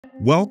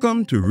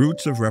Welcome to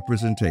Roots of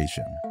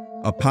Representation,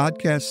 a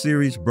podcast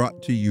series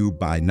brought to you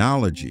by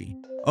Knology,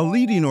 a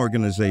leading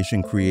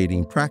organization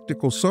creating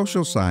practical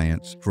social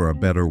science for a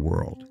better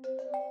world.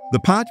 The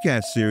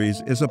podcast series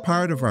is a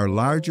part of our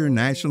larger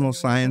National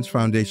Science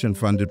Foundation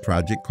funded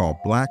project called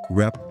Black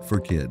Rep for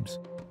Kids,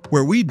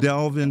 where we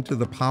delve into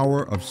the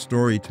power of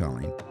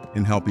storytelling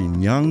in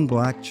helping young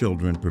Black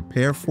children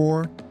prepare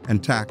for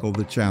and tackle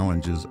the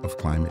challenges of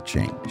climate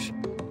change.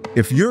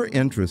 If you're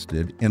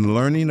interested in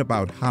learning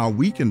about how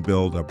we can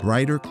build a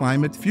brighter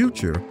climate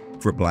future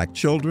for Black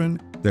children,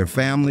 their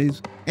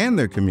families, and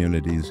their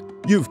communities,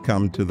 you've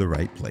come to the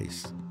right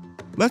place.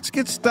 Let's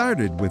get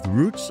started with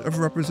Roots of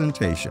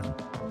Representation,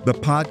 the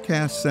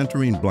podcast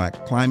centering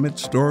Black climate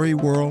story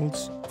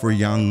worlds for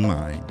young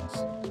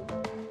minds.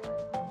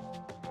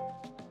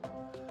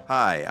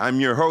 Hi, I'm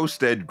your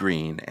host, Ed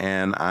Green,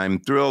 and I'm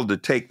thrilled to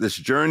take this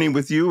journey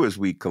with you as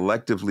we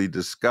collectively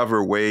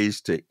discover ways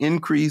to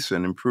increase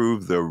and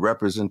improve the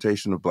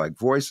representation of Black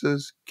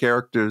voices,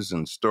 characters,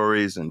 and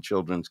stories in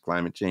children's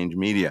climate change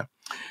media.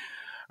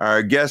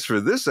 Our guest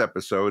for this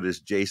episode is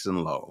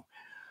Jason Lowe.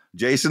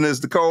 Jason is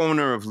the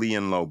co-owner of Lee &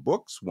 Lowe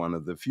Books, one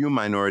of the few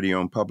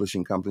minority-owned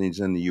publishing companies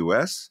in the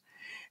U.S.,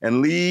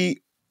 and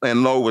Lee &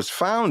 Lowe was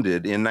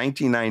founded in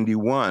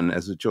 1991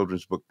 as a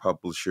children's book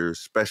publisher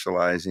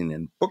specializing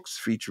in books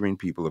featuring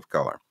people of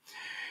color.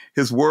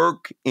 His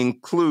work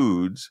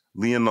includes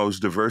Lee & Lowe's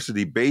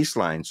Diversity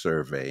Baseline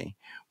Survey,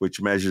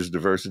 which measures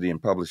diversity in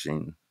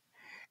publishing,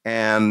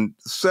 and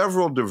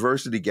several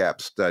diversity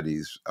gap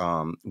studies,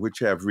 which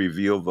have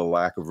revealed the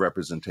lack of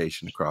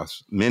representation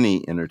across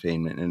many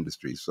entertainment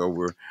industries. So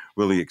we're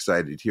really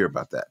excited to hear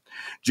about that.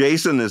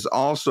 Jason is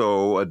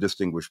also a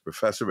distinguished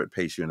professor at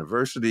Pace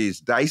University's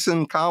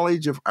Dyson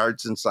College of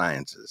Arts and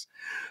Sciences.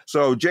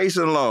 So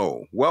Jason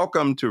Lowe,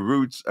 welcome to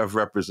Roots of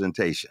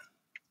Representation.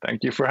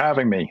 Thank you for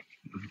having me.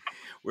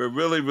 We're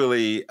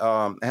really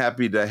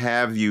happy to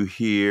have you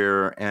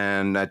here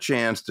and a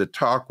chance to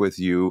talk with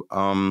you.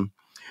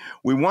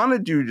 We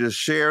wanted you to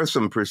share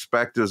some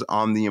perspectives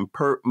on the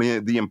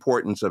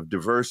importance of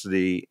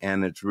diversity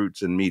and its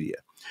roots in media.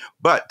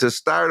 But to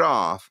start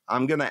off,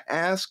 I'm going to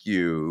ask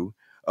you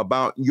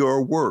about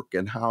your work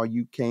and how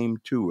you came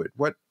to it.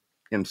 What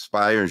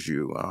inspires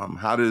you?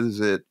 How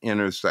does it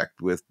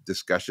intersect with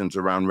discussions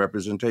around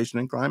representation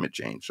and climate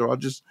change? So I'll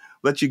just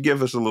let you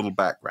give us a little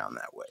background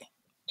that way.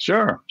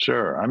 Sure.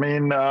 I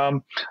mean,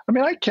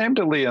 I came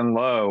to Lee &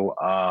 Lowe.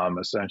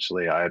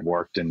 Essentially, I had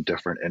worked in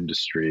different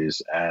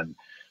industries, and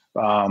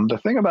the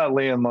thing about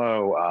Lee &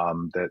 Lowe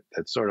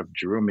that sort of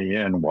drew me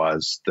in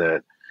was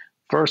that,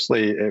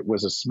 firstly, it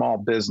was a small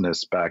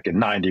business back in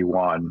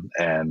 '91,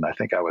 and I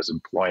think I was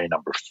employee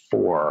number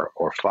 4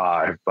 or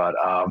 5. But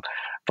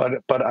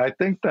I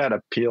think that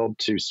appealed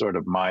to sort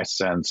of my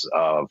sense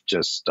of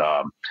just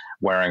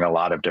wearing a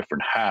lot of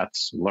different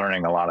hats,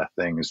 learning a lot of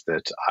things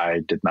that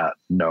I did not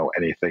know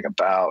anything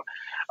about,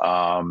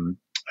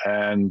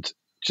 and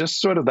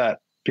just sort of that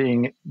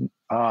being.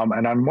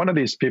 And I'm one of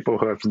these people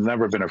who have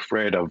never been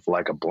afraid of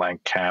like a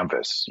blank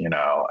canvas,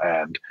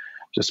 and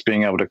just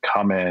being able to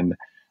come in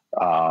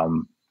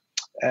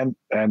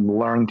and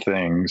learn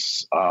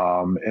things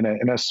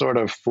in a sort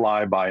of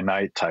fly by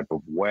night type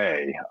of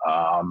way,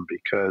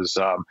 because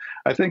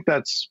I think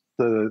that's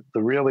the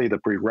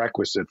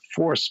prerequisite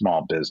for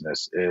small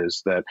business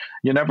is that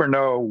you never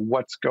know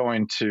what's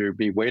going to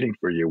be waiting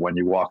for you when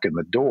you walk in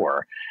the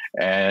door,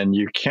 and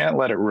you can't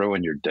let it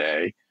ruin your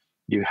day.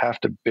 You have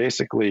to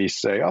basically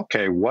say,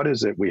 okay, what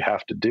is it we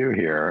have to do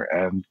here,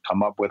 and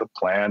come up with a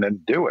plan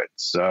and do it.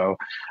 So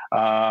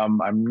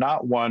I'm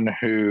not one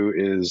who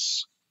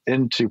is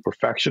into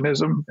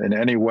perfectionism in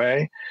any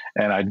way,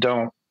 and I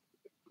don't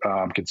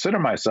consider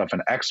myself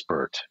an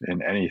expert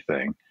in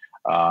anything.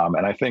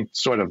 And I think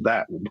sort of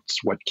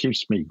that's what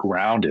keeps me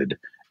grounded,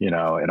 in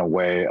a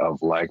way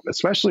of like,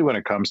 especially when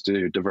it comes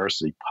to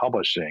diversity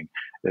publishing,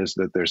 is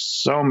that there's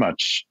so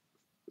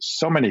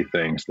many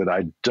things that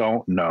I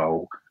don't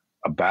know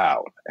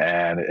about,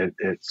 and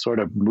it sort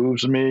of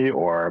moves me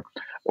or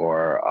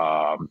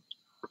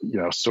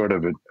sort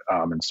of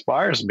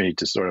inspires me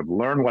to sort of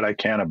learn what I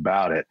can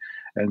about it,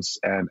 and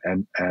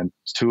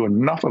to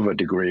enough of a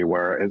degree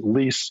where at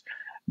least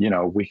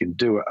we can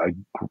do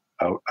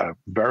a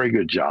very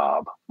good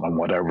job on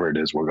whatever it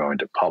is we're going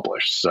to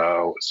publish.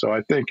 So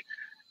I think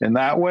in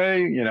that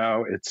way,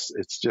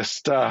 it's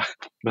just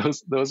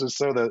those are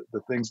so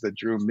the things that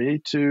drew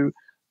me to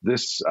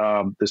this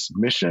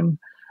mission.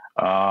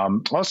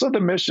 Also,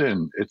 the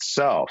mission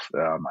itself,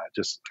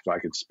 if I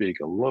could speak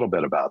a little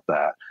bit about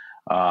that.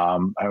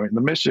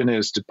 The mission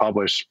is to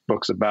publish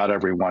books about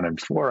everyone and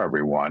for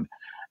everyone,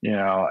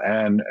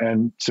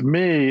 and to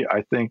me,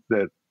 I think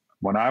that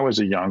when I was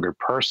a younger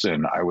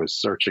person, I was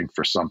searching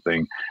for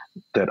something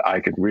that I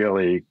could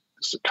really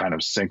kind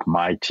of sink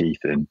my teeth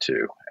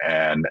into.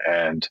 And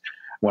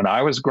when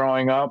I was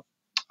growing up,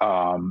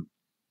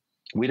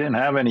 we didn't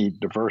have any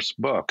diverse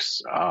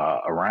books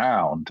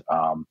around.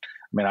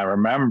 I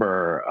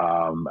remember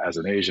as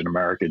an Asian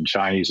American,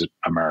 Chinese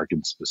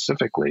American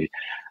specifically,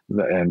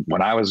 and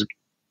when I was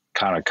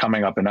kind of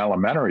coming up in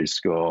elementary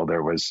school,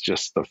 there was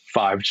just the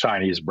five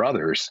Chinese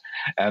brothers.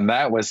 And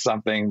that was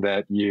something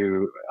that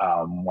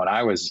when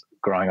I was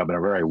growing up in a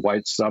very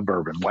white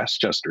suburb in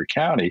Westchester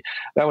County,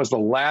 that was the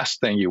last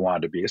thing you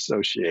wanted to be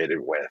associated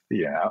with,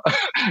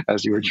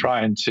 as you were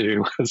trying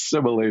to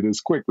assimilate as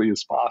quickly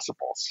as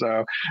possible.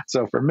 So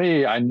for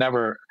me, I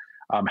never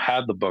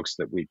had the books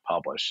that we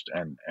published.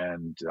 And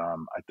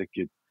I think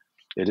it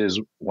is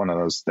one of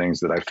those things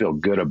that I feel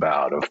good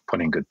about, of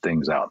putting good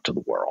things out to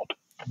the world.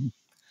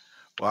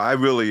 Well, I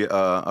really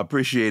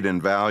appreciate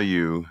and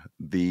value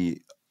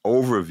the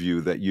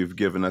overview that you've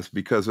given us,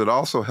 because it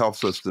also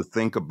helps us to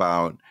think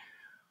about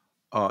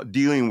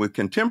dealing with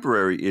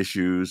contemporary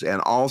issues,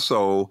 and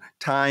also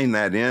tying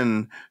that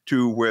in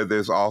to where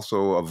there's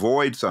also a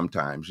void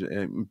sometimes.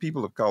 And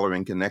people of color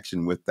in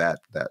connection with that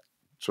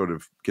sort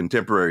of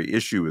contemporary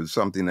issue is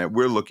something that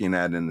we're looking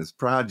at in this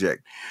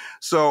project.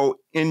 So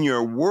in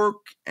your work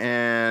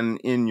and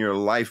in your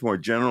life more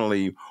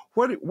generally,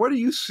 what are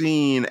you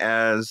seeing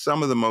as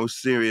some of the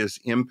most serious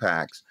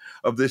impacts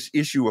of this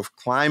issue of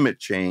climate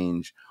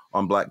change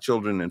on Black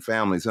children and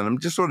families? And I'm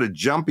just sort of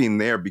jumping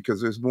there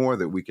because there's more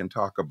that we can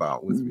talk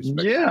about with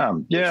respect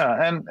to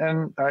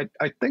and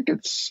I think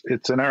it's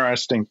an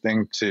interesting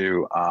thing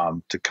to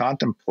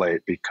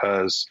contemplate,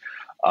 because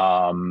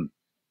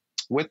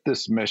with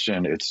this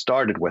mission, it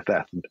started with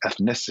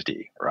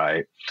ethnicity,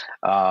 right?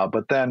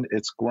 But then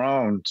it's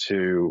grown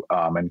to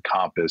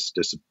encompass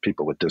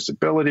people with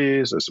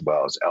disabilities, as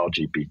well as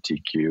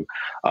LGBTQ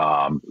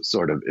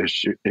sort of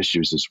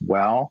issues as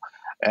well.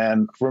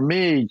 And for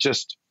me,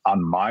 just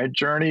on my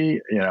journey,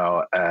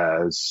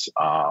 as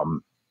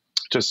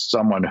just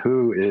someone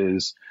who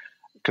is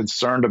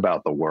concerned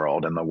about the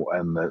world and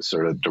the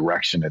sort of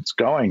direction it's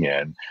going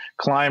in,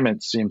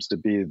 climate seems to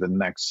be the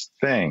next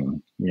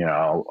thing,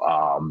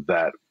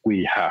 that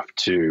we have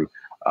to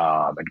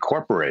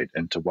incorporate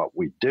into what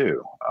we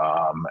do.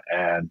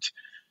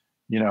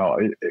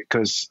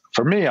 Because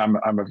for me, I'm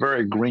a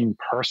very green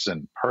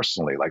person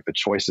personally. Like the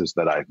choices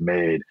that I've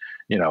made,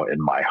 in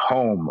my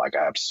home, like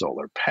I have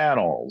solar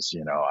panels,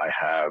 I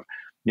have,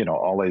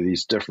 all of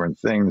these different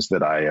things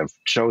that I have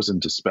chosen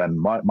to spend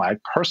my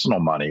personal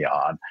money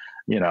on,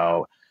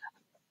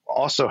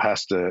 also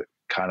has to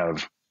kind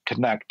of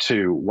connect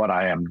to what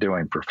I am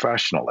doing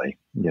professionally,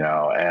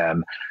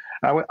 and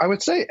I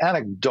would say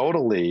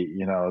anecdotally,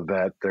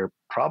 that there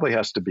probably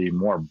has to be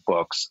more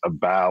books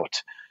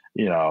about,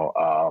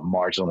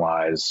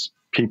 marginalized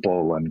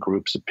people and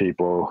groups of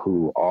people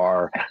who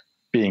are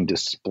being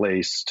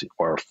displaced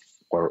or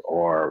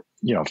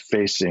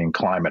facing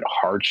climate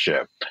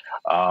hardship.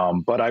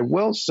 But I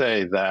will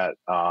say that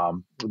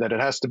that it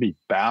has to be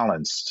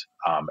balanced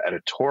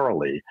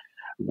editorially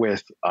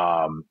with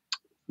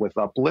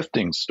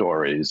uplifting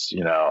stories,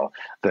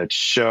 that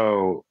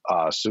show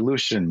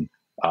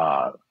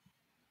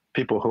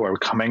people who are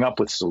coming up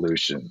with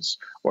solutions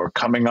or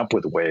coming up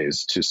with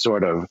ways to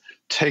sort of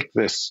take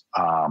this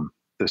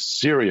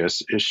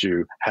serious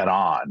issue head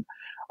on.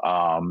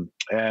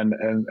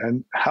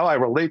 And how I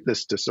relate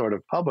this to sort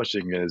of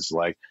publishing is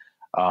like,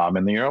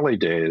 in the early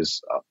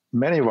days,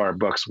 many of our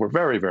books were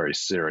very, very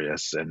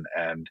serious, and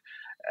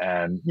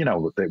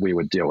that we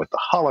would deal with the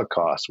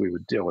Holocaust, we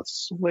would deal with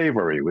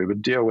slavery, we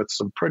would deal with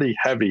some pretty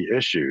heavy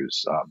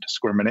issues,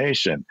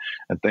 discrimination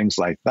and things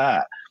like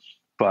that.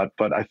 But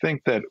I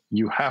think that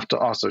you have to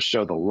also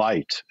show the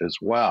light as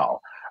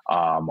well,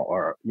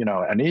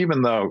 and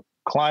even though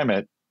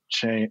climate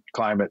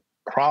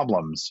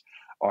problems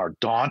are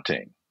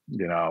daunting,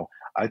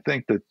 I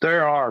think that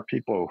there are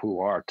people who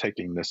are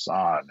taking this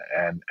on,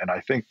 and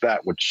I think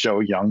that would show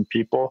young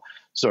people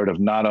sort of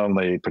not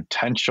only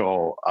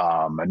potential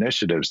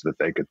initiatives that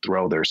they could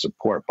throw their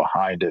support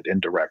behind it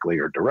indirectly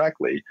or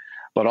directly,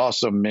 but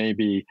also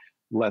maybe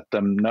let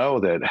them know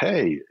that,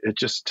 hey, it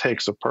just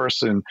takes a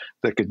person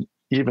that could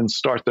even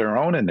start their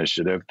own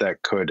initiative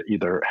that could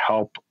either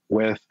help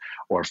with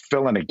or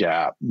fill in a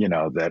gap,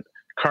 that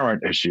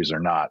current issues are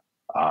not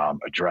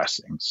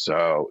addressing.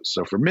 So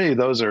for me,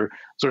 those are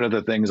sort of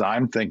the things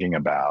I'm thinking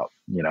about,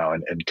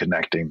 and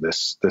connecting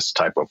this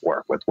type of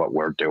work with what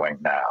we're doing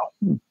now.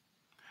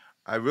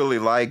 I really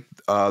like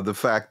the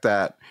fact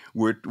that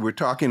we're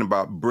talking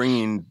about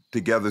bringing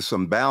together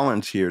some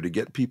balance here to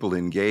get people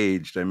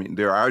engaged. I mean,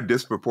 there are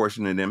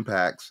disproportionate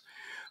impacts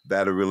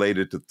that are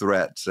related to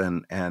threats,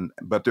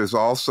 but there's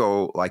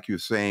also, like you're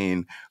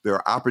saying, there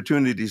are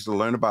opportunities to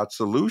learn about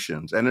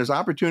solutions, and there's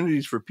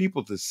opportunities for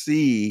people to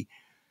see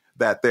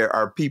that there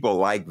are people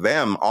like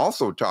them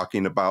also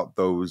talking about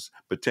those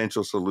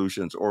potential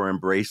solutions, or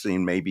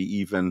embracing maybe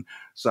even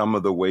some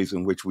of the ways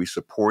in which we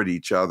support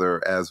each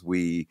other as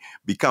we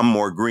become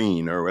more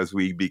green, or as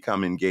we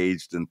become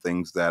engaged in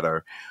things that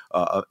are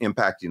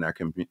impacting our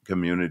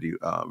community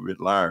writ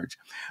large.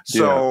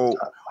 So,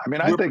 I mean,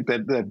 I think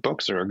that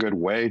books are a good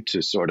way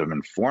to sort of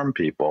inform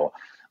people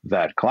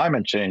that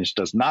climate change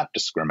does not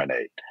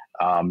discriminate.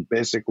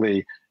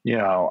 Basically,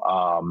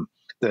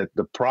 that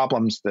the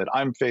problems that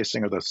I'm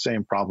facing are the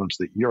same problems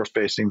that you're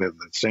facing, they're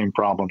the same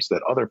problems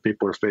that other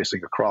people are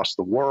facing across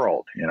the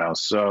world,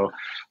 so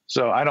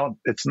I don't,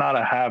 it's not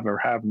a have or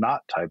have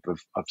not type of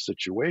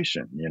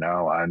situation,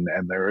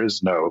 and there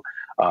is no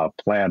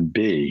plan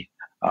B.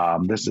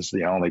 This is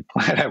the only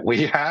planet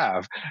we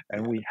have,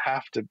 and we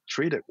have to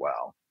treat it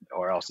well,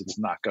 or else it's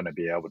not going to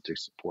be able to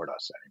support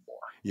us anymore.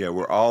 Yeah,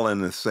 we're all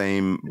in the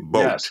same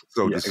boat, Yes,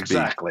 so yeah, to speak.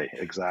 exactly.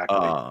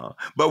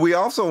 But we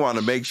also want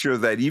to make sure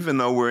that even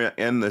though we're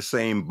in the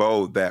same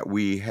boat, that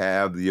we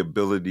have the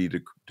ability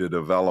to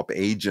develop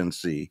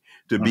agency,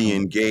 to be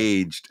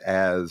engaged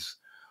as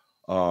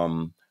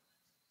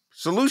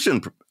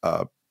solution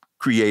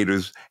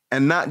creators,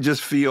 and not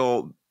just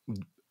feel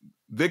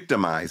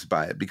victimized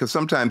by it. Because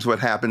sometimes what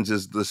happens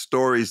is the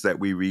stories that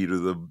we read,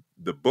 or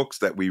the books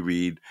that we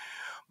read,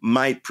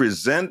 might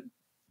present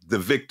the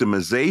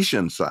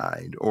victimization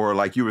side, or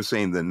like you were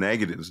saying, the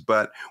negatives.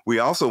 But we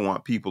also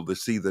want people to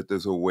see that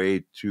there's a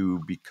way to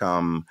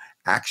become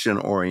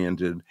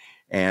action-oriented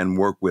and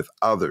work with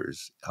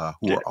others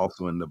who are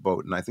also in the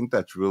boat. And I think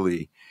that's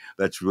really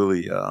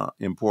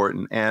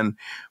important. And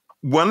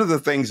one of the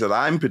things that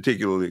I'm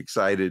particularly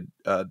excited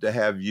to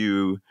have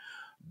you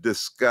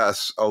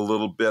discuss a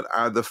little bit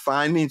are the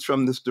findings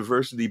from this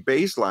diversity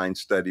baseline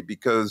study,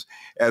 because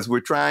as we're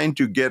trying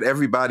to get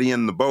everybody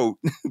in the boat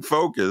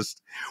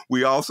focused,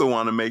 we also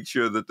want to make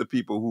sure that the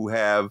people who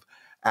have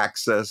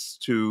access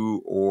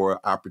to or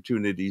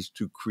opportunities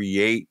to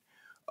create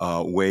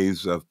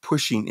ways of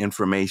pushing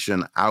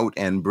information out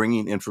and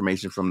bringing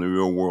information from the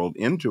real world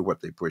into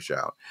what they push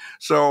out.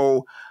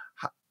 So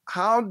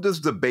how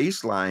does the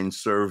baseline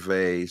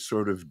survey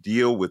sort of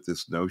deal with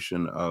this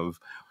notion of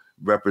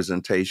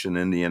representation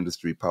in the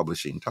industry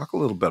publishing? Talk a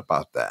little bit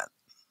about that.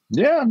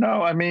 Yeah,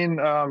 no, I mean,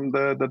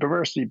 the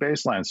diversity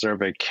baseline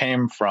survey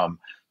came from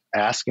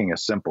asking a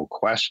simple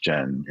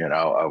question,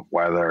 of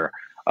whether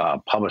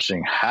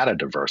publishing had a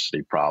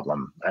diversity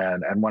problem.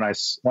 And when I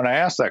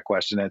ask that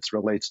question, it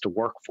relates to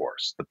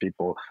workforce, the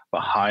people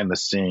behind the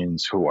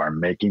scenes who are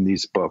making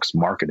these books,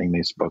 marketing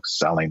these books,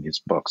 selling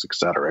these books, et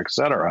cetera, et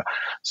cetera.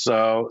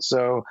 So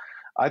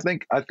I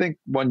think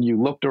when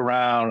you looked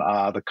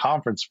around the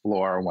conference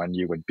floor, when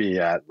you would be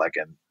at like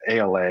an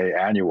ALA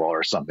annual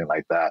or something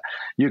like that,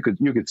 you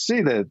could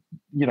see that,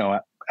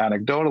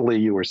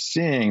 anecdotally, you were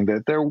seeing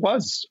that there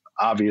was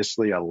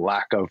obviously a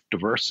lack of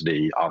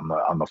diversity on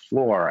the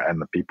floor,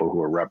 and the people who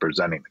were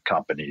representing the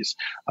companies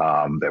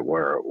that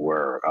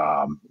were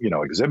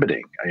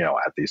exhibiting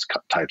at these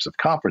types of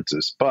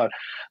conferences. But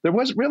there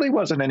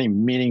wasn't any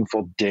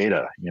meaningful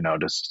data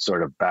to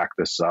sort of back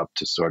this up,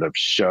 to sort of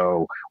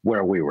show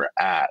where we were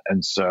at.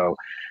 And so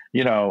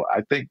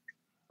I think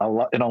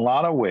in a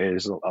lot of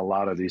ways, a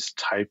lot of these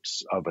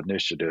types of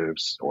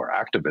initiatives or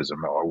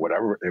activism or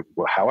whatever,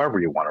 however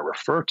you want to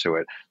refer to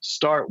it,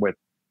 start with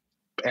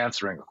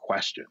answering a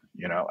question,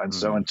 and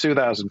so in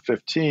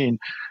 2015,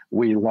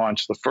 we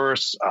launched the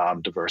first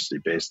diversity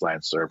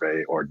baseline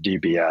survey, or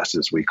DBS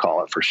as we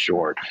call it for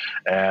short.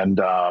 And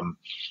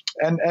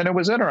it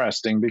was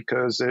interesting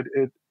because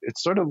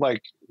it's sort of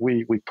like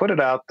we put it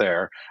out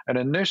there, and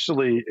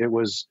initially it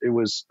was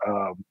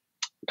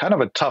kind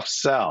of a tough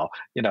sell,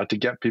 to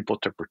get people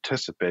to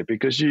participate,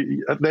 because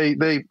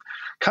they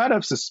kind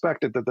of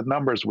suspected that the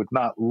numbers would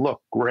not look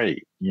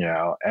great,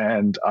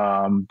 and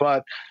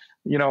but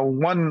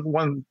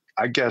one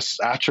I guess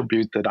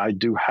attribute that I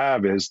do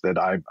have is that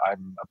I'm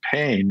a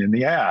pain in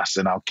the ass,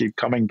 and I'll keep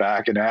coming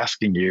back and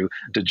asking you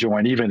to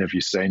join, even if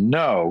you say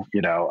no,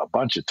 a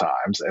bunch of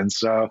times. And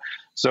so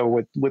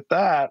with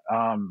that,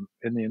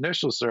 in the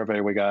initial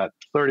survey, we got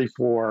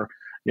 34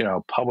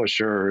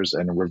 publishers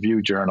and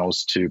review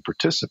journals to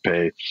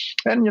participate.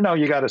 And,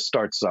 you got to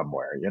start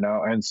somewhere,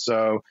 and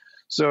so,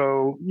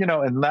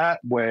 in that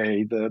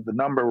way, the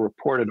number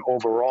reported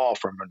overall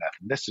from an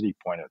ethnicity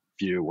point of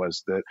view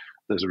was that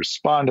the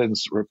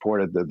respondents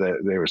reported that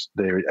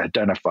they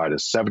identified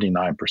as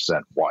 79%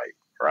 white,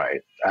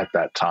 right, at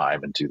that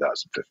time in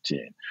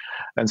 2015.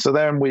 And so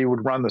then we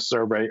would run the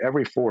survey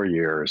every 4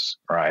 years,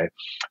 right?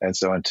 And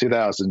so in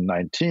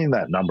 2019,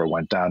 that number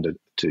went down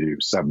to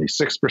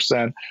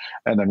 76%.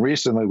 And then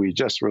recently, we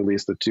just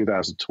released the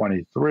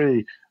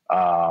 2023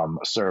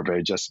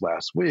 survey just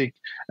last week,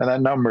 and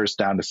that number is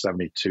down to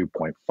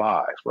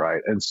 72.5,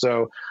 right? And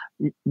so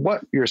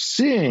what you're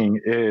seeing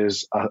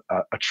is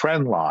a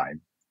trend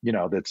line,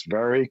 that's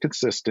very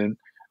consistent,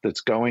 that's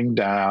going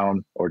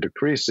down or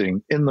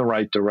decreasing in the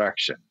right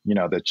direction,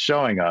 that's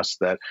showing us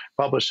that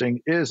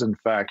publishing is in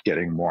fact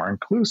getting more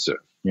inclusive,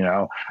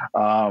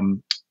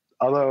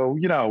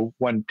 although,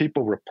 when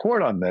people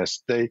report on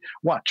this, they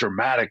want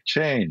dramatic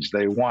change,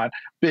 they want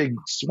big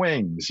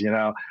swings,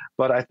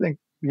 but I think,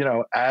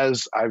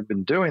 as I've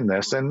been doing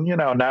this, and,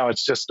 now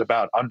it's just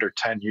about under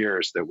 10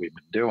 years that we've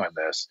been doing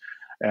this.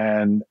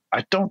 And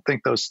I don't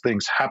think those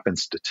things happen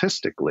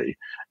statistically,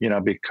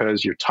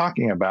 because you're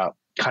talking about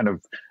kind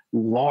of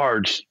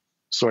large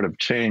sort of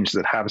change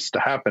that has to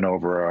happen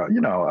over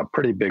a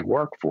pretty big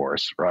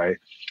workforce, right?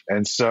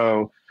 And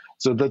so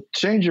the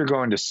change you're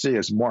going to see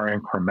is more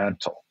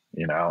incremental,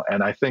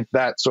 and I think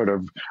that sort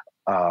of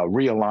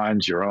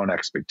realigns your own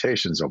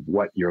expectations of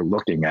what you're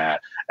looking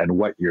at and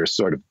what you're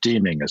sort of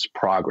deeming as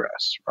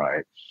progress,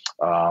 right?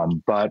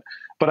 But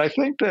I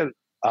think that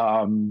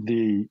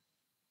the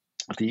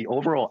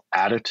overall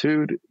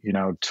attitude,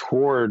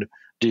 toward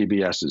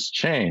DBS has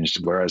changed.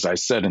 Whereas I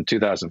said in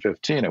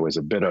 2015, it was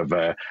a bit of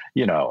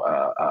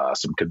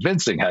some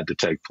convincing had to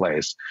take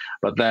place.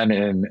 But then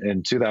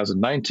in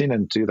 2019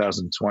 and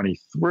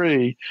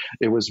 2023,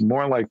 it was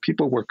more like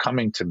people were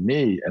coming to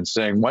me and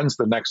saying, when's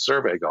the next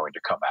survey going to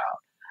come out?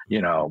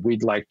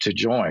 We'd like to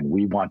join.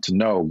 We want to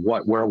know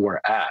where we're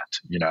at,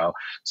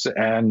 So,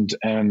 and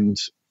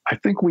I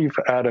think we've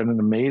had an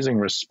amazing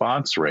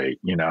response rate,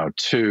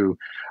 to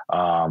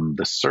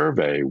the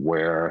survey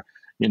where,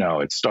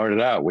 it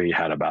started out, we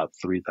had about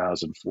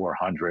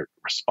 3,400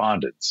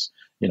 respondents,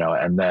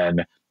 and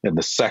then in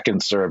the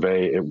second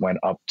survey, it went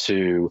up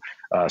to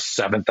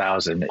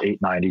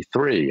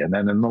 7,893. And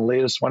then in the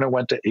latest one, it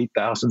went to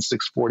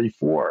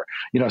 8,644,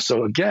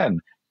 so again,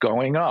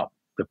 going up,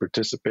 the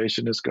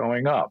participation is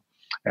going up.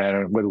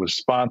 And with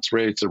response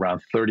rates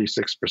around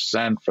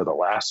 36% for the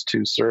last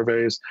two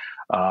surveys,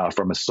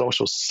 from a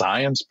social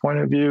science point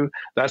of view,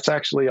 that's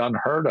actually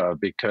unheard of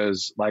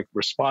because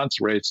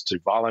response rates to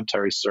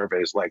voluntary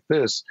surveys like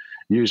this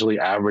usually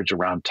average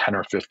around 10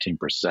 or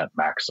 15%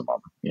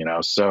 maximum,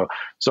 So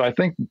I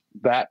think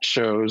that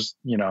shows,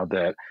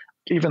 that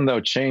even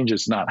though change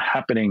is not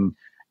happening,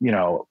 in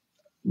a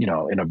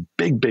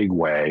big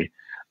way,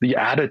 the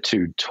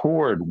attitude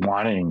toward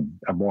wanting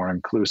a more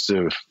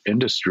inclusive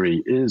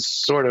industry is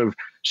sort of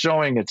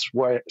showing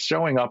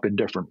up in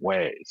different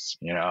ways,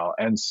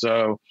 And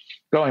so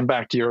going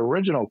back to your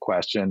original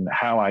question,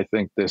 how I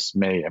think this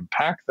may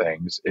impact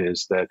things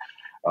is that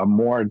a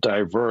more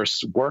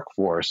diverse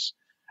workforce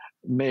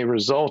may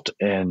result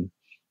in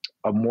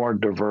a more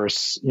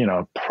diverse,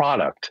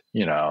 product,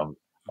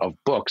 of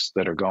books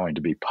that are going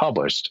to be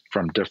published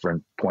from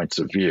different points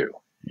of view.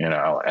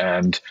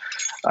 And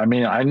I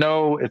mean, I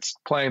know it's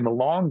playing the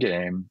long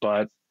game,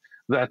 but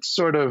that's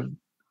sort of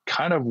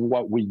kind of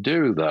what we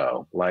do,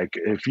 though. Like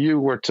if you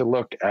were to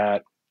look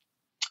at,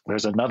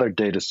 there's another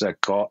data set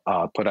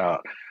put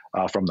out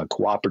from the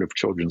Cooperative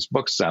Children's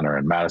Book Center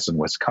in Madison,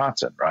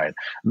 Wisconsin, right?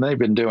 And they've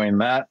been doing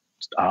that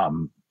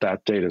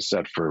data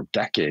set for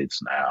decades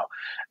now.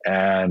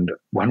 And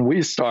when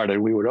we started,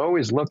 we would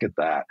always look at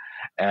that.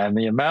 And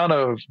the amount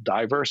of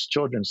diverse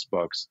children's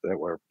books that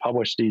were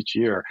published each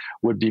year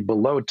would be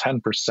below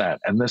 10%.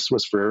 And this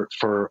was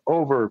for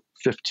over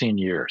 15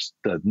 years.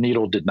 The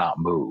needle did not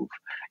move,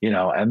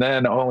 and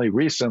then only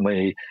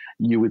recently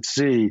you would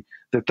see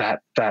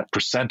that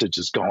percentage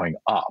is going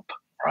up.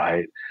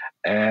 Right.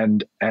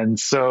 And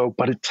so,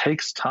 but it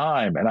takes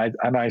time.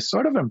 And I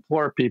sort of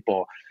implore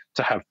people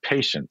to have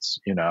patience,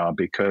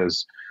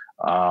 because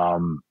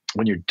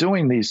when you're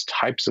doing these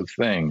types of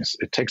things,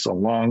 it takes a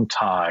long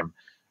time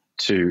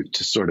to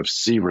sort of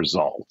see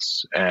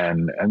results.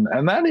 And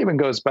that even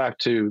goes back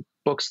to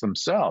books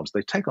themselves.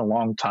 They take a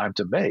long time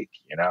to make,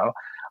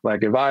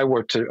 Like if I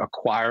were to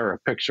acquire a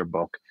picture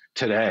book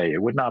today, it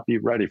would not be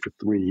ready for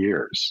 3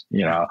 years,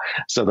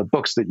 So the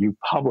books that you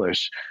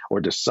publish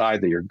or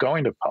decide that you're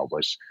going to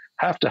publish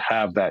have to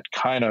have that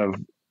kind of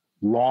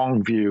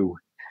long view,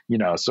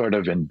 sort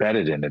of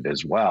embedded in it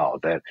as well,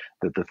 that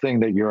the thing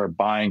that you're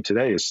buying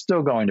today is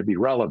still going to be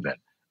relevant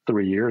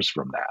 3 years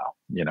from now,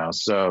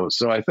 So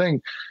I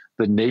think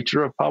the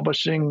nature of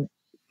publishing,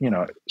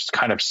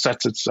 kind of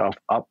sets itself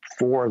up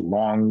for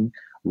long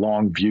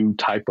view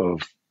type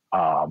of,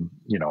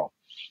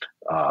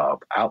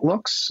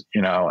 outlooks,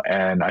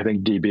 and I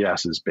think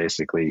DBS is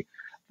basically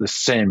the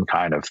same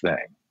kind of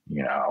thing,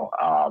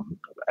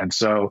 and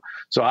so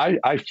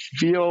I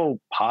feel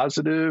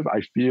positive.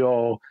 I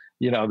feel,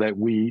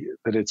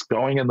 that it's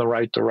going in the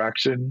right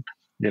direction,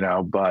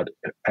 but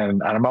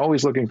and I'm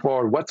always looking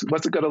forward. What's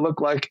it going to look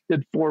like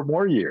in 4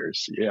 more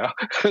years? Yeah.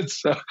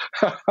 So,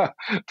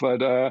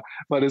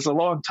 but it's a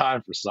long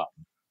time for some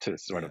to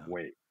sort of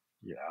wait.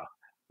 Yeah.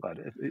 But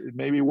it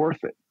may be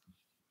worth it.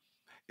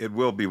 It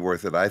will be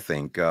worth it, I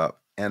think.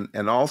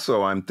 And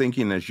also, I'm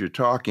thinking as you're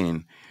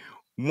talking,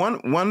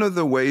 one of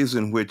the ways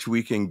in which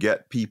we can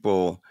get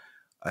people,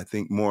 I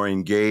think, more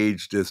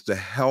engaged is to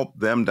help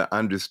them to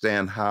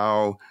understand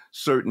how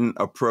certain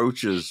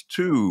approaches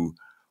to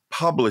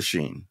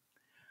publishing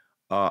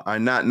are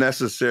not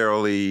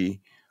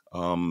necessarily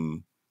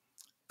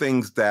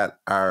things that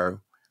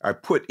are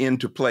put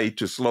into play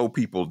to slow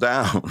people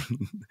down.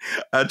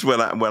 That's what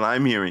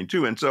I'm hearing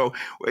too. And so,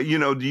 do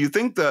you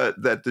think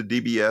that the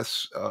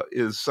DBS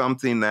is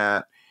something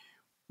that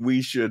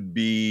we should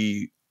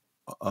be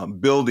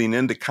building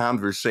into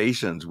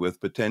conversations with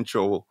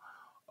potential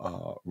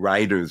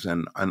writers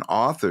and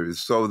authors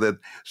so that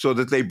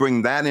they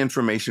bring that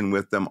information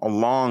with them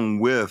along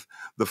with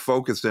the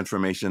focused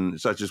information,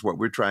 such as what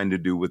we're trying to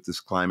do with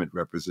this climate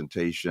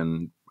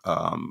representation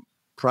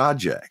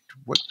project?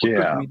 What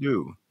could we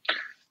do?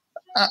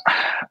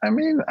 I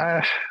mean,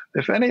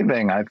 if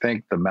anything, I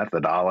think the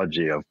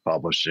methodology of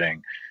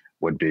publishing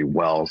would be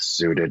well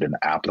suited and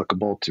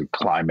applicable to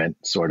climate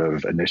sort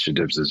of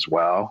initiatives as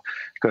well.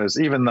 Because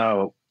even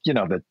though,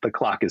 the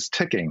clock is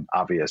ticking,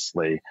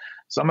 obviously.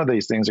 Some of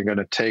these things are going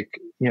to take,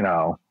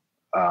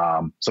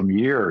 some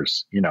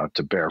years,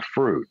 to bear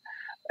fruit.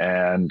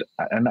 And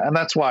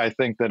that's why I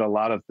think that a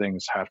lot of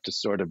things have to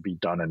sort of be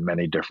done in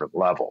many different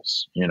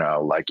levels.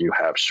 Like you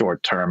have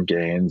short-term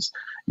gains,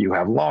 you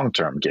have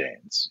long-term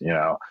gains.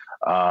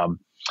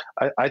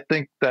 I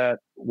think that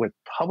with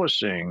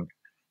publishing,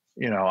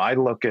 I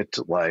look at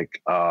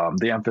like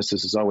the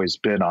emphasis has always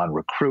been on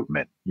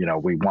recruitment.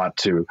 We want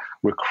to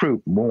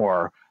recruit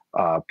more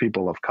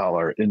people of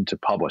color into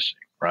publishing,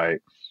 right?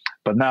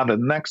 But now the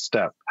next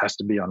step has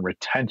to be on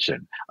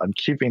retention, on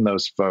keeping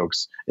those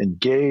folks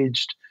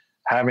engaged,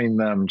 having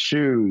them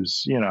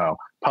choose,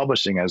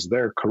 publishing as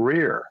their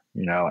career,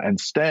 and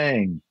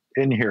staying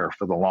in here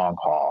for the long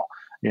haul,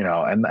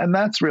 and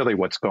that's really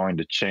what's going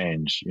to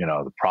change,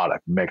 the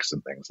product mix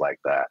and things like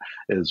that,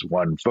 is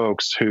when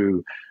folks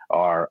who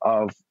are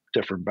of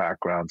different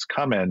backgrounds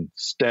come in,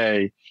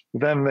 stay,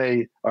 then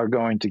they are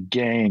going to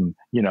gain,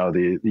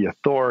 the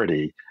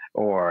authority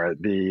or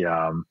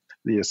the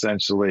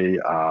essentially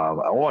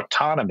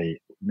autonomy,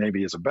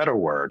 maybe is a better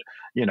word,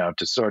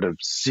 to sort of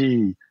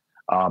see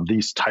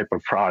these type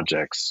of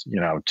projects,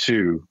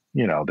 to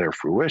their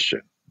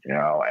fruition,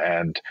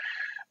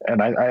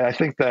 and I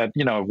think that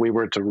if we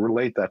were to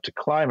relate that to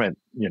climate,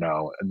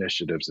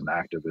 initiatives and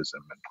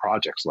activism and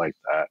projects like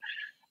that,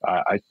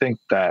 I think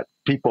that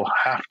people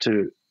have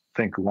to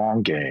think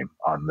long game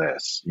on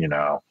this,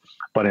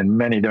 but in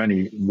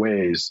many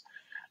ways,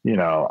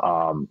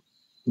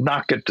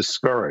 not get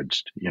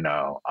discouraged,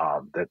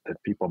 that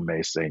people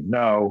may say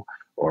no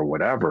or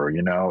whatever,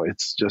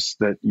 it's just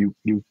that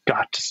you've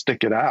got to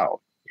stick it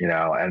out,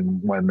 and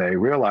when they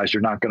realize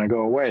you're not going to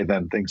go away,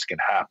 then things can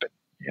happen,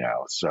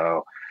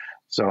 so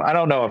I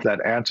don't know if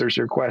that answers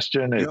your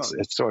question.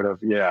 It's sort of,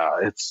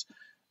 it's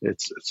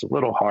a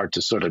little hard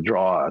to sort of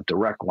draw a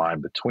direct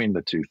line between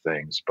the two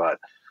things, but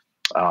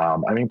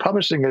I mean,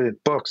 publishing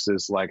books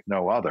is like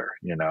no other,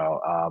 and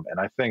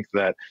I think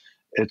that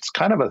it's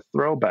kind of a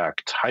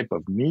throwback type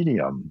of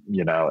medium,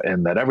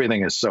 in that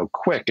everything is so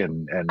quick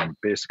and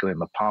basically in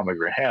the palm of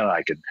your hand.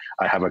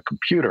 I have a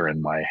computer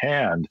in my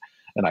hand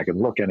and I can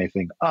look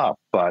anything up,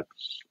 but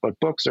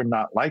books are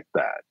not like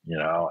that,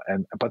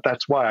 but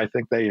that's why I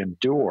think they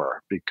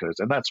endure,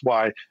 and that's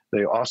why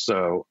they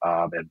also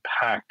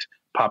impact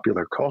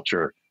popular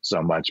culture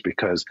so much,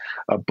 because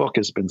a book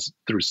has been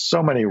through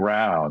so many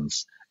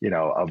rounds,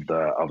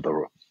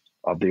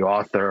 of the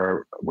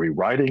author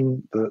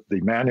rewriting the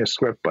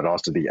manuscript, but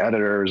also the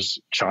editors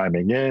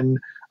chiming in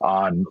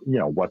on,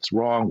 what's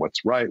wrong,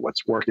 what's right,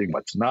 what's working,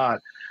 what's not,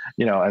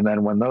 and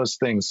then when those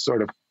things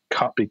sort of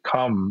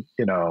become,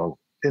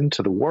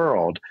 into the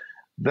world,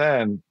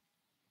 then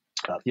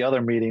the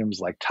other mediums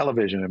like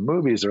television and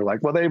movies are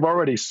like, well, they've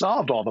already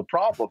solved all the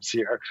problems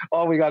here.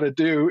 All we got to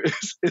do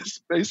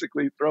is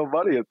basically throw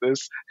money at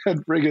this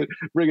and bring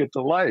it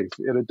to life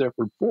in a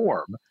different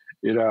form,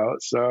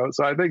 So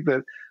I think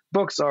that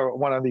books are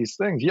one of these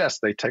things. Yes,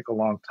 they take a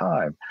long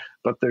time,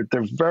 but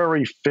they're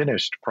very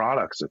finished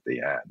products at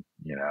the end,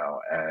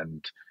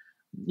 and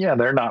yeah,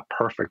 they're not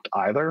perfect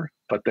either,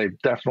 but they've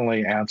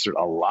definitely answered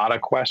a lot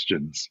of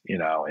questions,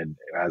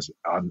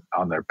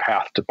 on their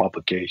path to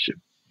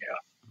publication.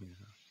 Yeah.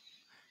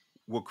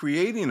 Well,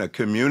 creating a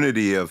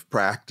community of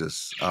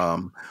practice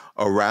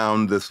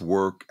around this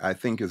work, I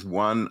think, is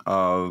one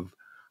of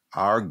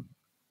our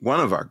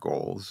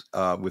goals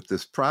with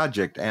this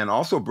project, and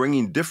also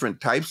bringing different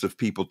types of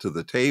people to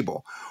the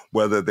table,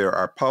 whether there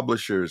are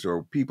publishers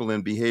or people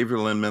in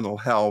behavioral and mental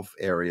health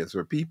areas,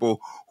 or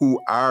people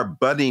who are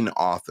budding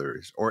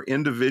authors, or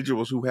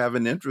individuals who have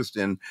an interest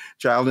in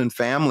child and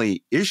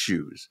family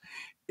issues.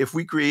 If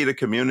we create a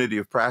community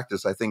of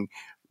practice, I think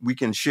we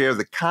can share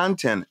the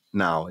content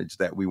knowledge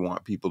that we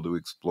want people to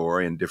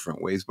explore in different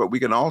ways, but we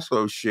can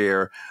also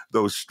share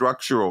those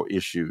structural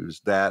issues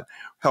that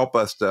help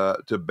us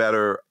to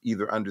better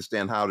either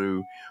understand how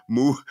to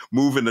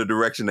move in a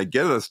direction that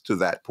get us to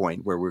that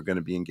point where we're going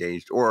to be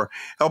engaged, or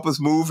help us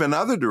move in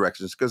other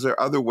directions, because there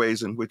are other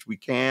ways in which we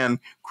can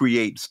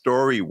create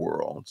story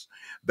worlds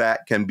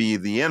that can be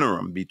the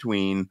interim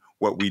between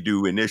what we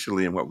do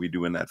initially and what we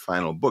do in that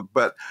final book.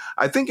 But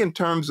I think in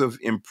terms of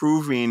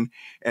improving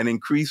and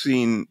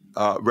increasing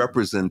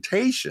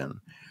representation,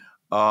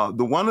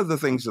 one of the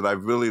things that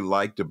I've really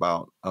liked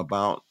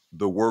about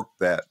the work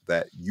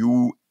that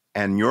you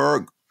and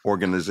your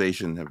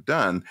organization have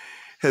done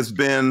has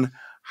been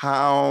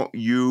how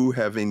you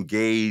have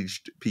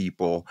engaged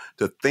people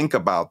to think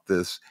about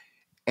this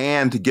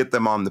and to get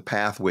them on the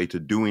pathway to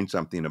doing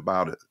something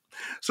about it.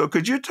 So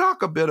could you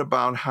talk a bit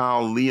about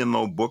how Lee and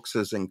Low Books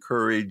has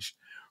encouraged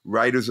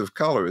writers of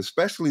color,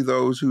 especially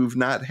those who've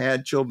not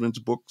had children's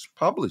books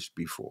published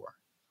before?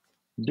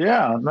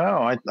 Yeah,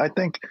 no, I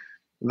think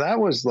that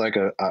was like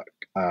a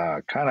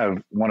kind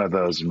of one of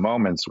those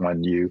moments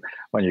when you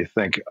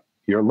think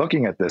you're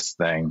looking at this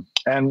thing,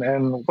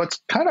 and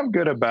what's kind of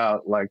good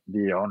about like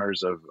the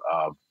owners of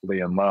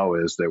Lee and Low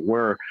is that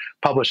we're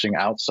publishing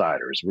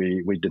outsiders.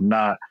 We did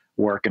not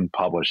work in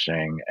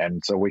publishing,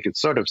 and so we could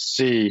sort of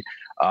see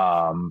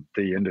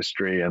the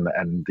industry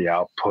and the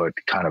output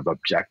kind of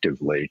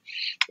objectively.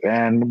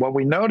 And what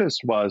we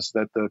noticed was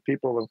that the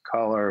people of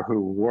color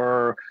who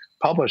were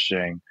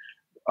publishing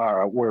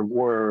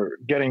were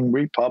getting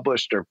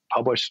republished or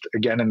published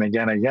again and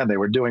again and again. They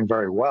were doing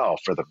very well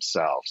for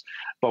themselves.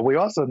 But we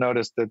also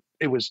noticed that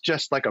it was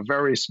just like a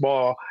very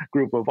small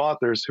group of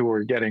authors who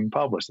were getting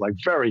published, like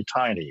very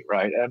tiny,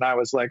 right? And I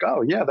was like,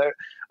 oh yeah,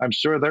 I'm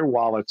sure their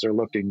wallets are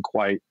looking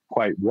quite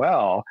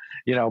well,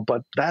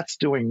 but that's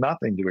doing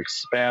nothing to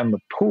expand the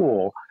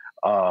pool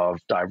of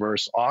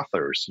diverse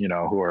authors,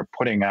 who are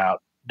putting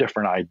out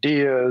different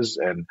ideas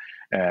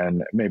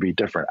and maybe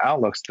different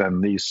outlooks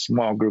than these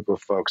small group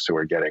of folks who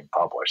are getting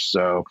published.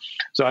 So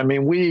I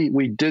mean,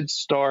 we did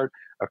start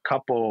a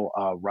couple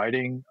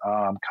writing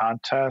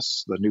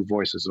contests, the New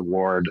Voices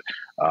Award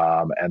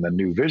and the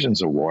New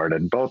Visions Award,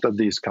 and both of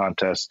these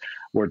contests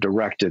were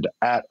directed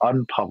at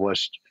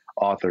unpublished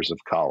authors of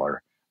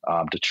color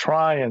to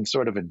try and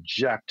sort of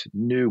inject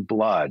new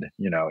blood,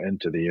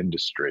 into the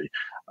industry,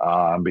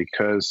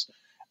 because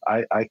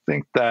I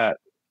think that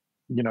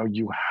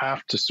you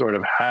have to sort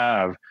of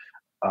have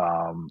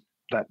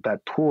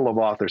that pool of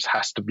authors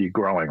has to be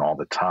growing all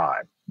the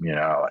time,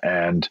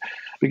 and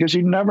because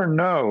you never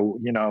know,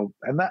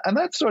 and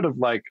that's sort of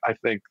like, I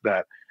think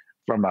that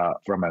from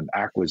an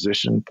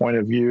acquisition point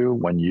of view,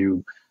 when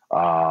you're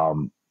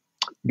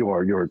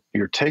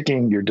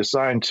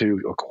deciding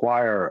to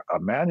acquire a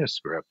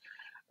manuscript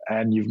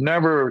and you've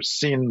never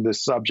seen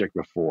this subject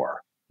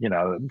before.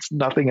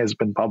 Nothing has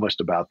been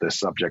published about this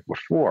subject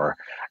before.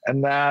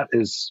 And that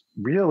is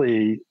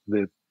really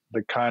the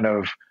kind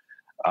of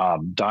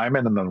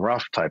diamond in the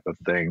rough type of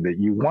thing that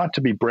you want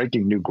to be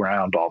breaking new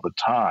ground all the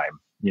time,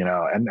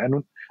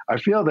 and I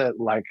feel that,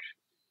 like,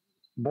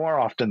 more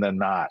often than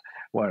not,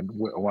 when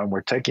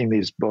we're taking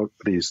these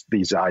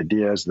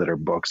ideas that are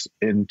books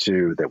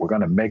that we're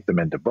going to make them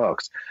into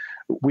books,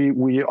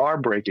 we are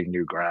breaking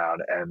new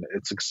ground, and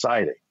it's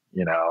exciting,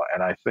 and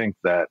I think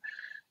that,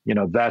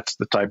 that's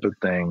the type of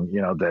thing,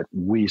 that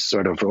we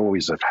sort of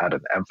always have had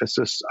an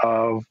emphasis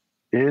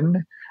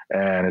in,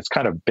 and it's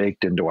kind of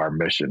baked into our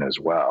mission as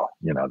well,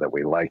 that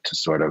we like to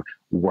sort of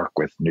work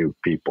with new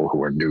people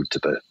who are new to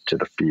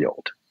the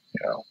field,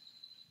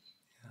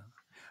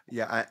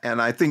 Yeah,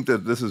 and I think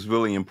that this is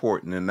really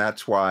important, and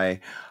that's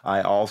why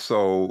I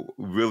also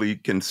really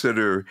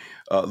consider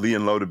Lee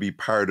and Low to be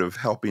part of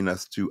helping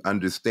us to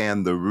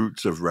understand the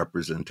roots of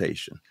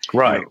representation.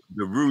 Right.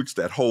 The roots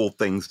that hold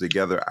things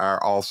together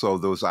are also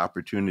those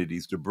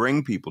opportunities to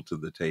bring people to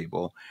the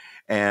table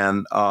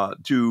and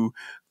to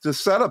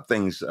set up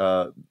things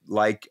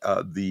like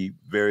the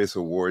various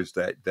awards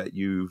that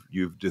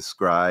you've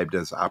described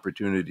as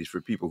opportunities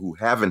for people who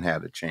haven't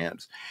had a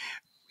chance.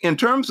 In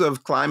terms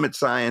of climate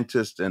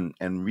scientists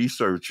and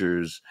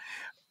researchers,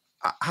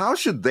 how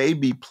should they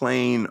be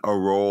playing a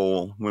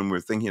role when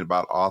we're thinking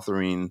about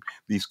authoring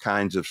these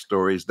kinds of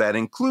stories that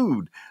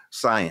include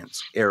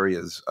science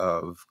areas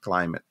of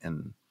climate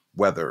and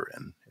weather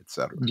and et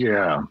cetera?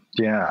 Yeah.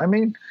 I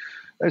mean,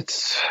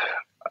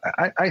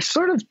 I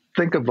sort of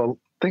think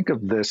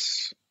of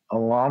this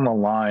along the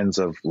lines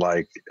of,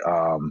 like,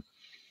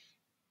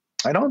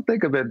 I don't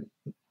think of it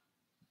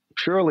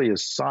purely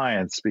as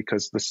science,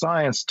 because the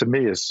science to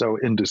me is so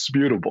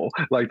indisputable.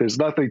 Like, there's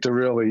nothing to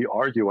really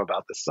argue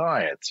about the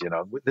science.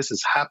 This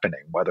is happening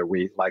whether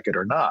we like it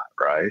or not,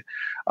 right?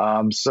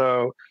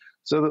 So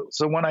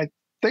when I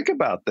think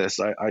about this,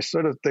 I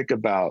sort of think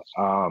about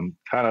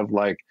kind of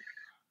like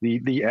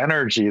the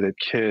energy that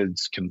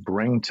kids can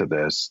bring to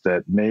this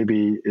that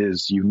maybe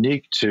is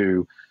unique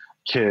to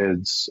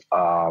kids,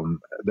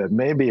 that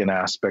may be an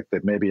aspect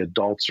that maybe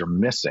adults are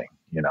missing.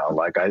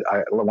 Like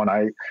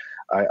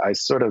I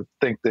sort of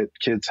think that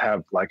kids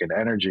have like an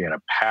energy and a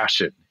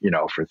passion,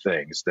 for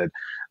things that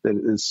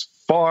is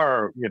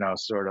far,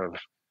 sort of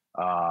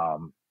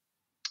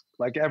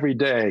like every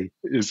day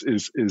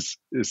is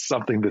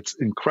something that's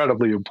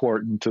incredibly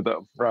important to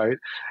them, right?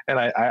 And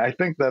I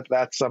think that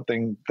that's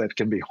something that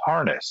can be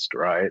harnessed,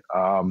 right?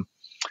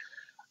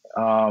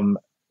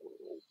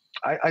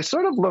 I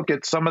sort of look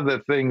at some of the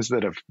things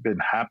that have been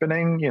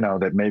happening,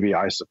 that maybe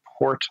I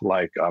support.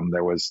 Like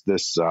there was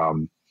this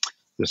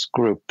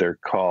group, they're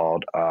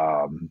called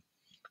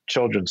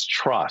Children's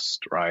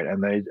Trust, right?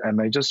 And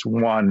they just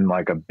won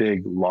like a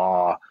big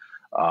law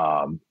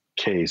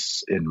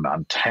case in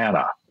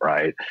Montana,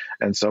 right?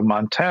 And so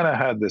Montana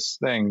had this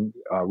thing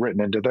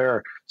written into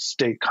their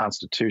state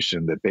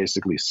constitution that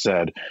basically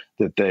said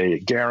that they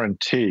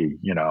guarantee,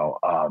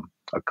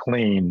 a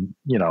clean,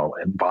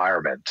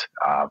 environment.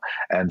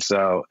 And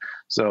so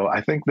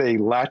I think they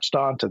latched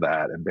onto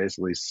that and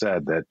basically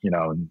said that,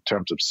 in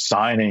terms of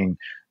signing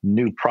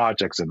new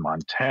projects in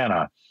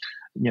Montana,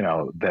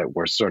 that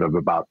were sort of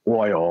about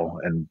oil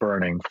and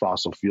burning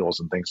fossil fuels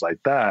and things like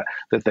that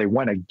they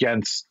went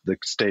against the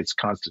state's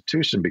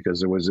constitution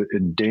because it was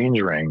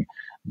endangering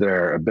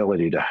their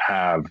ability to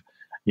have,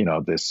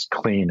 this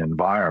clean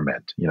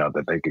environment,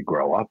 that they could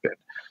grow up in.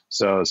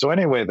 So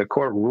anyway, the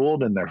court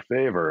ruled in their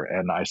favor,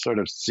 and I sort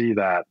of see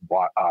that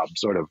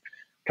sort of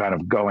kind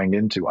of going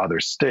into other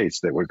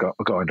states that were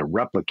going to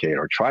replicate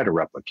or try to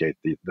replicate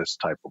this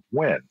type of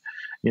win,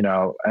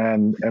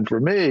 and for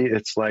me,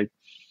 it's like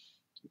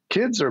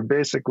kids are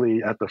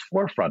basically at the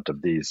forefront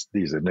of these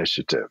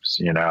initiatives,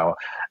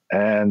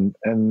 and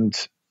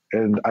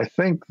I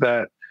think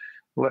that,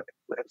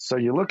 so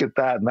you look at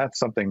that, and that's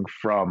something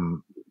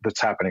from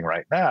that's happening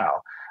right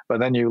now. But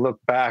then you look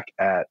back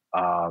at,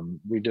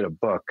 we did a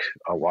book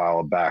a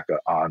while back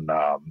on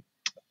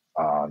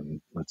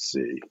let's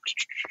see,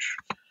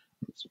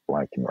 it's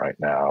blanking right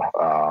now.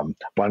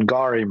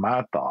 Wangari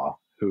Maathai,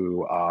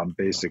 who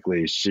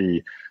basically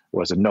she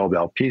was a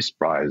Nobel Peace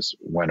Prize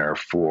winner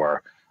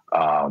for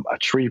a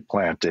tree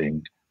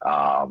planting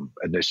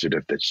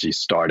initiative that she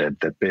started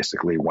that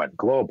basically went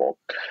global.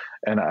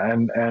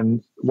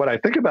 And what I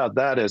think about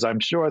that is, I'm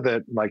sure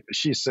that, like,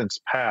 she's since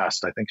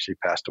passed. I think she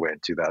passed away in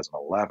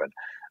 2011.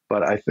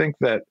 But I think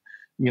that,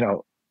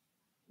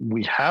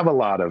 we have a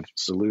lot of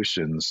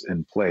solutions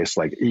in place,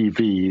 like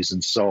EVs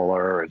and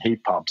solar and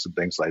heat pumps and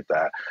things like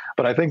that.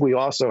 But I think we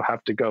also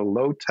have to go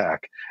low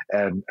tech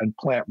and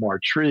plant more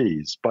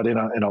trees, but in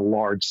a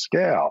large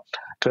scale,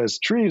 because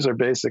trees are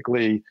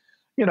basically,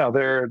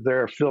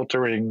 they're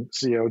filtering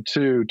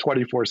CO2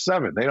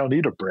 24/7. They don't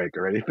need a break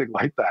or anything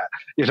like that.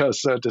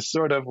 So to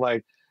sort of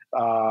like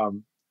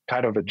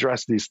kind of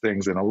address these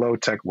things in a low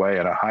tech way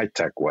and a high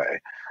tech way,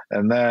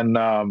 and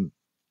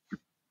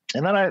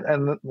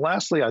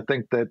lastly, I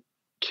think that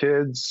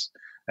kids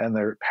and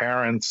their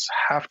parents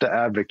have to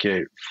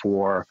advocate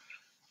for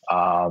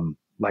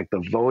like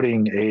the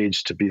voting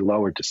age to be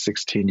lowered to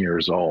 16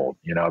 years old,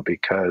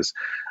 because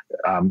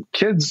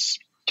kids'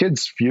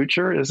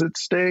 future is at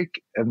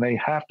stake, and they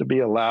have to be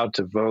allowed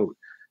to vote,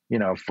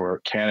 for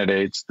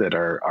candidates that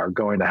are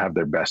going to have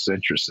their best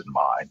interests in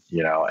mind,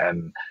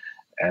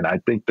 and I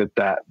think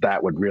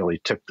that would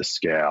really tip the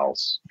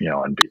scales,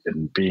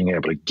 and being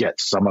able to get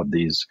some of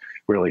these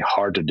really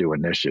hard to do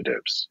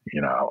initiatives,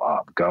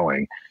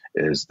 going,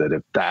 is that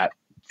if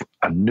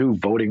a new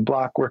voting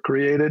block were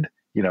created,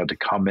 to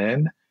come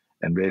in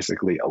and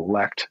basically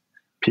elect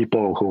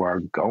people who are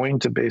going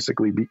to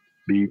basically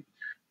be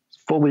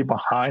fully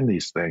behind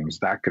these things,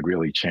 that could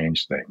really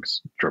change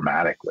things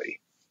dramatically.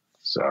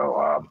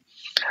 So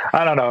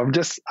I don't know.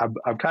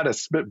 I'm kind of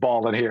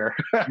spitballing here.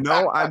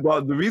 No,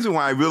 well, the reason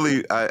why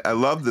I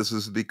love this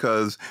is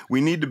because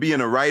we need to be in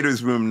a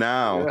writer's room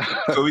now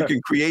so we can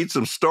create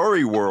some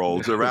story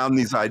worlds around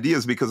these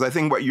ideas, because I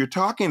think what you're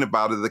talking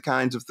about are the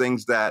kinds of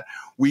things that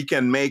we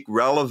can make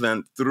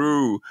relevant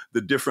through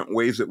the different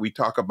ways that we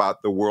talk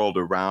about the world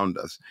around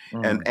us.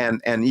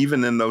 And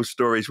even in those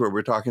stories where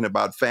we're talking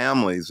about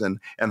families and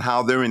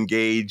how they're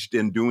engaged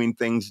in doing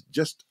things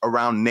just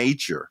around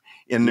nature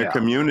in their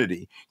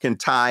community, can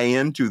tie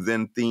into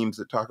then themes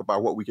that talk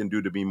about what we can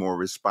do to be more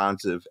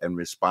responsive and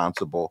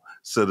responsible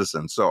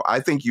citizens. So I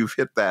think you've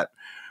hit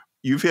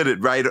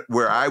it right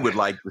where I would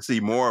like to see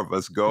more of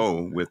us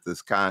go with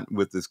this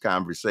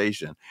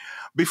conversation.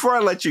 Before I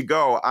let you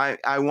go,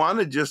 I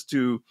wanted just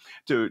to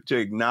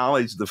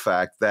acknowledge the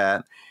fact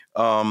that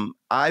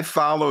I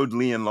followed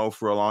Lee and Low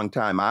for a long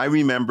time. I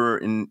remember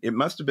it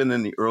must have been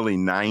in the early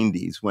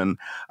 90s when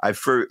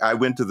I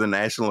went to the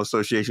National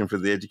Association for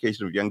the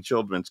Education of Young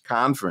Children's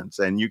conference,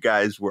 and you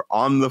guys were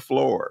on the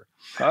floor.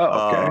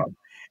 Oh, okay.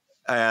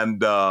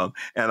 And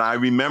I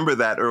remember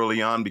that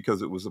early on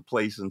because it was a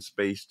place and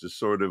space to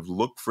sort of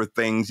look for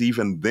things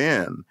even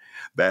then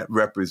that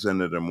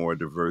represented a more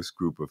diverse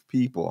group of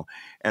people.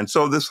 And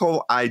so this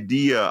whole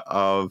idea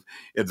of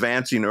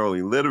advancing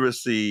early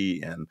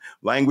literacy and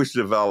language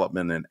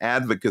development and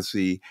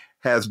advocacy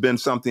has been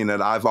something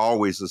that I've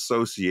always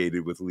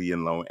associated with Lee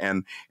and Low.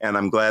 And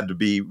I'm glad to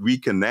be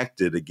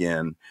reconnected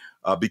again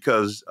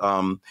because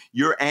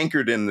you're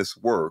anchored in this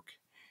work.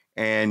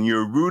 And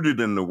you're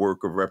rooted in the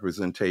work of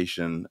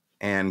representation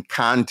and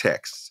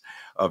context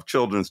of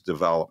children's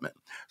development.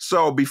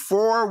 So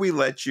before we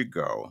let you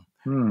go,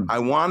 I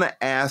want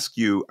to ask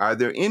you, are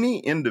there any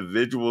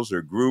individuals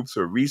or groups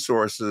or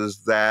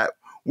resources that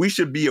we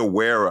should be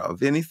aware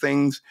of? Any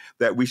things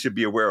that we should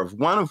be aware of?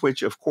 One of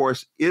which, of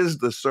course, is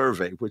the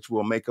survey, which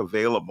we'll make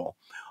available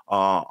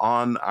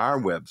on our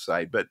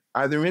website. But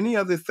are there any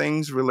other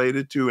things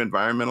related to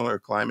environmental or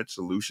climate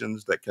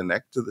solutions that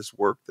connect to this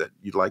work that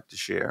you'd like to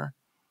share?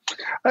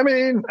 I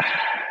mean,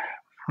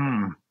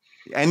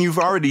 and you've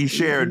already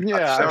shared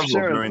several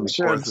during the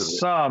course of it.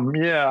 Some,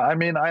 yeah. I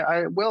mean,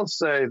 I will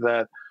say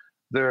that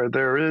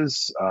there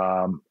is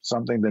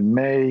something that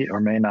may or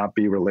may not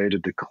be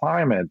related to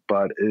climate,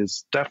 but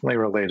is definitely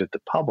related to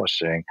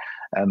publishing,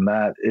 and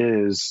that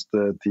is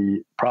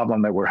the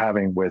problem that we're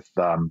having with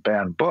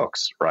banned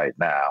books right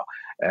now.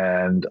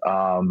 And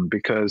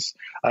because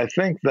I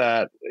think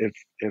that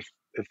if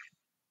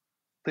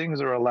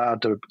things are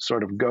allowed to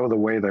sort of go the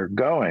way they're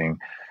going,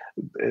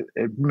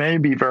 it may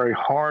be very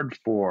hard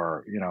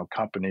for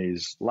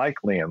companies like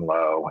Lee and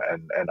Low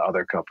and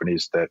other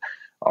companies that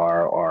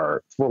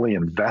are fully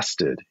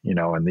invested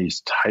in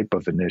these type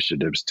of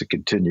initiatives to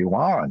continue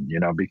on,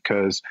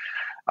 because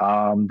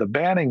the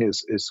banning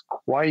is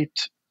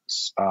quite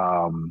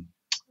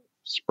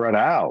spread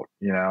out,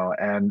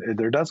 and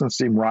there doesn't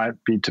seem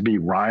to be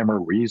rhyme or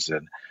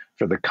reason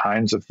for the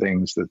kinds of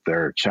things that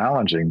they're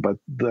challenging. But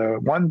the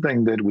one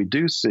thing that we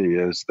do see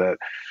is that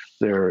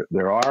there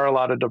are a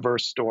lot of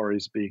diverse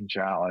stories being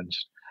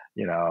challenged,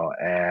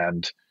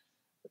 and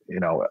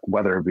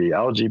whether it be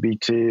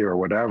LGBT or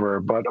whatever,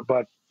 but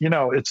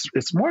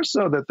it's more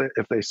so that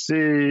if they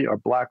see a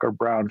black or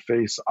brown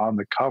face on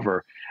the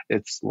cover,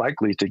 it's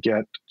likely to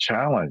get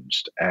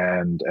challenged,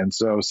 and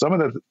so some of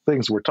the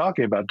things we're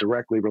talking about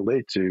directly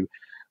relate to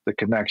the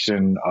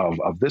connection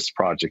of this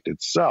project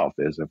itself.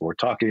 Is if we're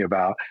talking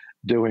about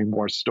doing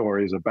more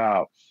stories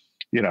about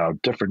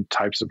different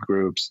types of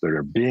groups that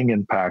are being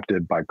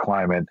impacted by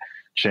climate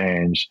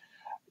change,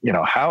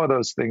 how are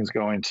those things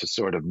going to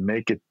sort of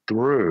make it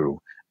through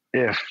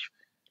if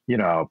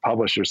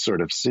publishers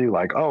sort of see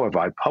like, oh, if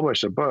I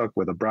publish a book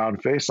with a brown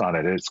face on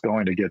it, it's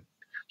going to get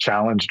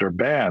challenged or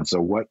banned.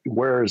 So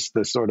where's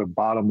the sort of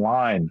bottom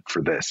line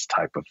for this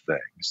type of thing?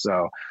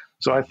 So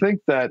I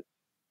think that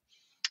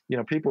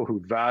people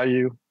who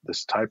value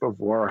this type of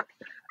work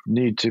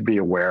need to be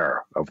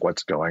aware of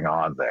what's going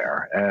on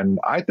there. And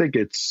I think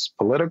it's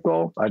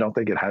political. I don't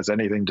think it has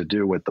anything to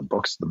do with the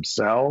books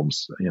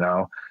themselves.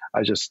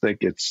 I just think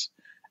it's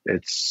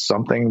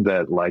something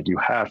that, like, you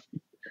have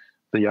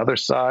the other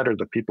side, or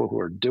the people who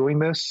are doing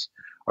this,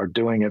 are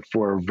doing it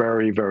for a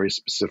very, very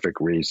specific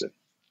reason.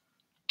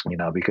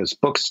 Because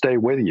books stay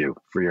with you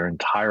for your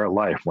entire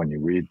life when you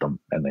read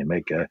them, and they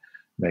make an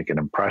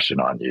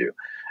impression on you.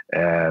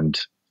 And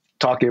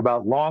talking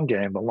about long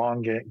game, the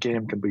long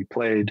game can be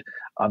played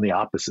on the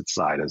opposite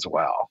side as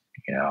well,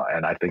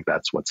 and I think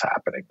that's what's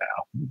happening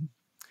now.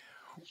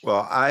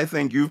 Well, I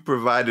think you've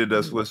provided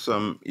us with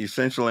some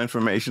essential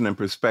information and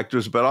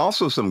perspectives, but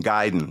also some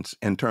guidance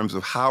in terms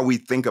of how we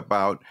think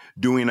about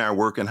doing our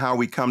work and how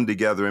we come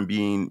together and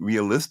being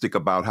realistic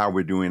about how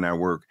we're doing our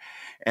work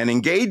and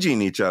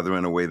engaging each other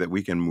in a way that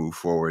we can move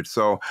forward.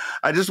 So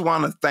I just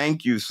want to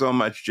thank you so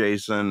much,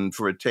 Jason,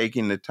 for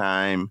taking the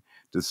time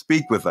to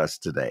speak with us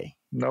today.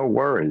 No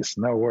worries.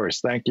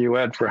 Thank you,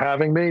 Ed, for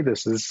having me.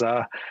 This is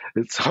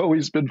it's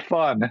always been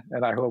fun,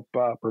 and I hope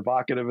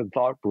provocative and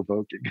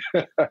thought-provoking.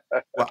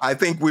 Well, I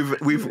think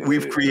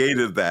we've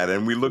created that,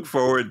 and we look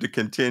forward to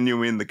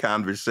continuing the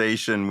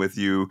conversation with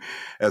you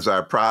as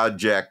our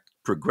project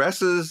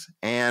progresses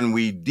and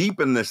we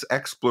deepen this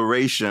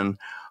exploration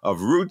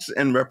of roots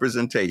and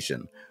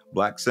representation,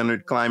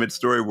 Black-centered climate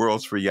story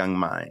worlds for young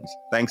minds.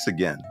 Thanks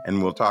again,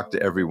 and we'll talk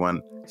to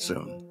everyone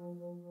soon.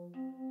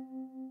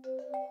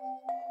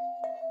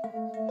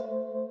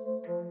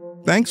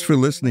 Thanks for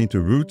listening to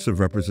Roots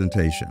of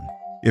Representation.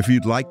 If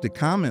you'd like to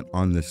comment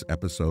on this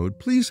episode,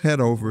 please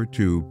head over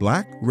to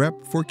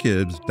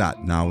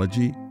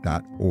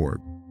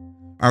blackrepforkids.knowledge.org.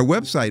 Our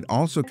website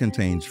also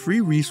contains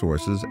free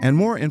resources and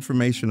more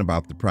information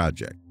about the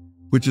project,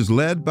 which is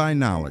led by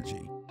Knowledge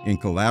in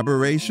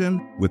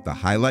collaboration with the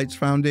Highlights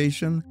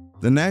Foundation,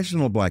 the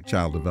National Black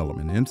Child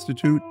Development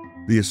Institute,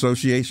 the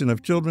Association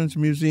of Children's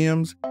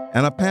Museums,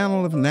 and a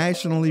panel of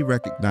nationally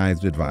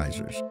recognized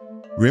advisors.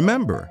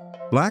 Remember,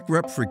 Black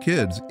Rep for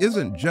Kids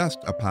isn't just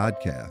a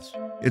podcast.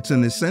 It's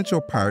an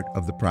essential part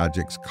of the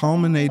project's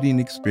culminating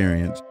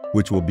experience,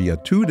 which will be a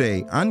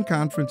 2-day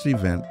unconference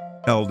event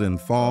held in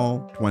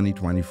fall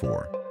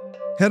 2024.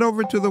 Head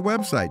over to the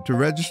website to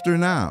register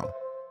now.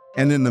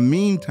 And in the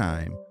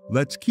meantime,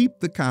 let's keep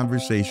the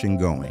conversation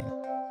going.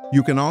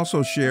 You can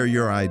also share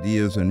your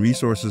ideas and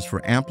resources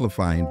for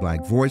amplifying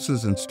Black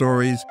voices and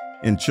stories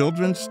in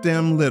children's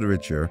STEM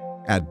literature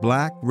at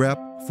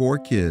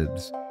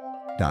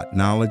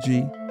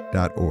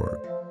blackrepforkids.knowledge.org.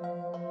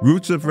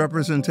 Roots of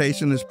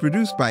Representation is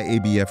produced by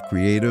ABF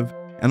Creative,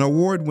 an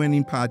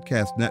award-winning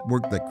podcast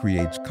network that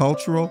creates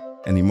cultural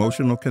and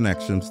emotional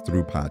connections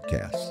through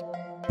podcasts.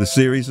 The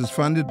series is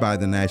funded by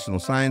the National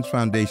Science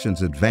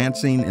Foundation's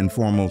Advancing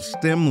Informal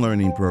STEM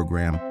Learning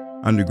Program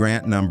under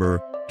grant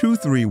number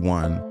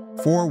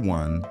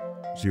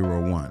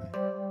 231-4101.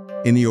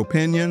 Any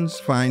opinions,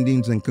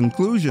 findings, and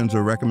conclusions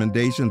or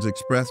recommendations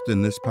expressed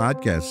in this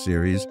podcast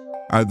series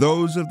are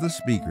those of the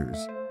speakers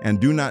and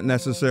do not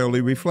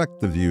necessarily reflect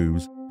the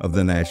views of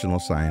the National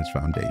Science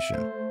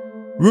Foundation.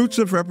 Roots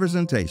of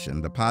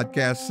Representation, the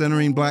podcast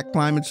centering Black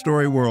climate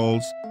story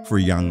worlds for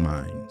young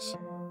minds.